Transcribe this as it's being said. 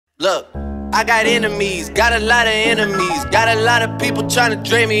Look, I got enemies, got a lot of enemies, got a lot of people trying to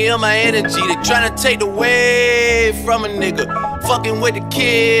drain me of my energy. They trying to take away from a nigga. Fucking with the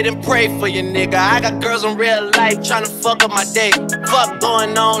kid and pray for your nigga. I got girls in real life trying to fuck up my day. Fuck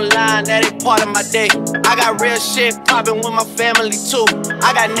going online, that ain't part of my day. I got real shit popping with my family too.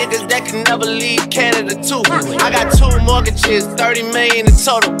 I got niggas that can never leave Canada too. I got 2 mortgages, 30 million in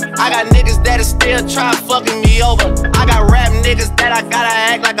total. I got niggas that'll still try fucking me over. I got rap niggas that I gotta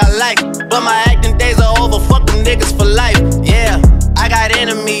act like I like, but my acting days are over. Fuck them niggas for life, yeah. I got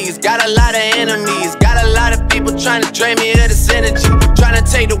enemies, got a lot of enemies, got a lot of people trying to drain me of this energy, trying to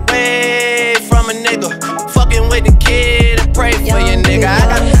take away from a nigga. Fucking with the kid and pray for your nigga. I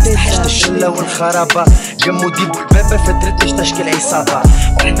got حشت الشلة والخرابة جمودي بحبابة فترتش تشكل عصابة.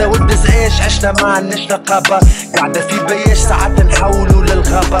 وحدة ودز ايش عشنا ما عناش رقابة. قاعدة في بياش ساعات نحولوا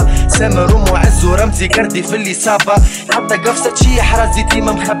للغابة. سامر ومعز ورمزي كردي في الإصابة. حتى قفصة شي حرازي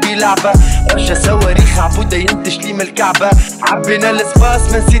ديما مخبي لعبة. رجا صواريخ عبودة ينتج لي من الكعبة. عبينا الاسباس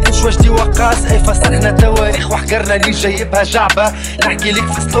ما نسيتش وجدي وقاص. اي فسرنا تواريخ وحقرنا اللي جايبها جعبة. نحكي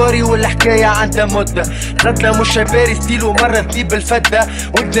لك في ستوري والحكاية عندها مدة. ردنا مش عباري ستيلو مرة تجيب الفدة.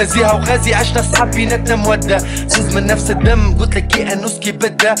 وانت نزيها وغازي عشنا صحاب بيناتنا مودة. زوز من نفس الدم قلتلك كي انوس كي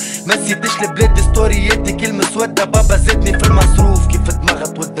بدة. ما نسيتش البلاد ستورياتي كل مسودة. بابا زادني في المصروف كيف دماغها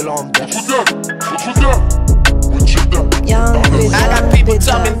تود العمدة. I got people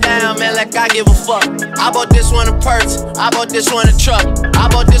talking down, man, like I give a fuck. I bought this one a purse, I bought this one a truck, I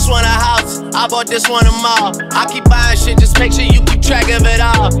bought this one a house, I bought this one a mall. I keep buying shit, just make sure you keep track of it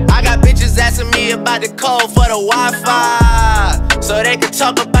all. I got bitches asking me about the code for the Wi-Fi, so they can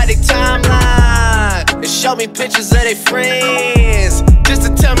talk about their timeline and show me pictures of their friends, just to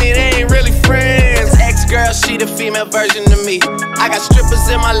tell me they ain't really friends. Ex-girl, she the female version of me. I got strippers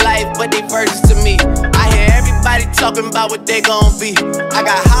in my life, but they virgins to me. I hear everybody talking about what they gon' be. I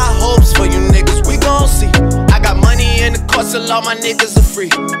got high hopes for you niggas, we gon' see. I got money in the course, so all my niggas are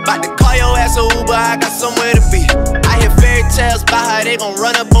free. About to call your ass a Uber, I got somewhere to be. I hear fairy tales about how they gon'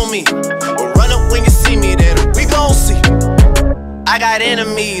 run up on me, or run up when you see me, then we gon' see. I got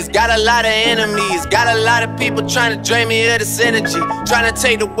enemies, got a lot of enemies, got a lot of people trying to drain me of this energy, trying to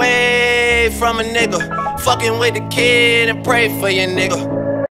take away from a nigga. Fucking with the kid and pray for your nigga.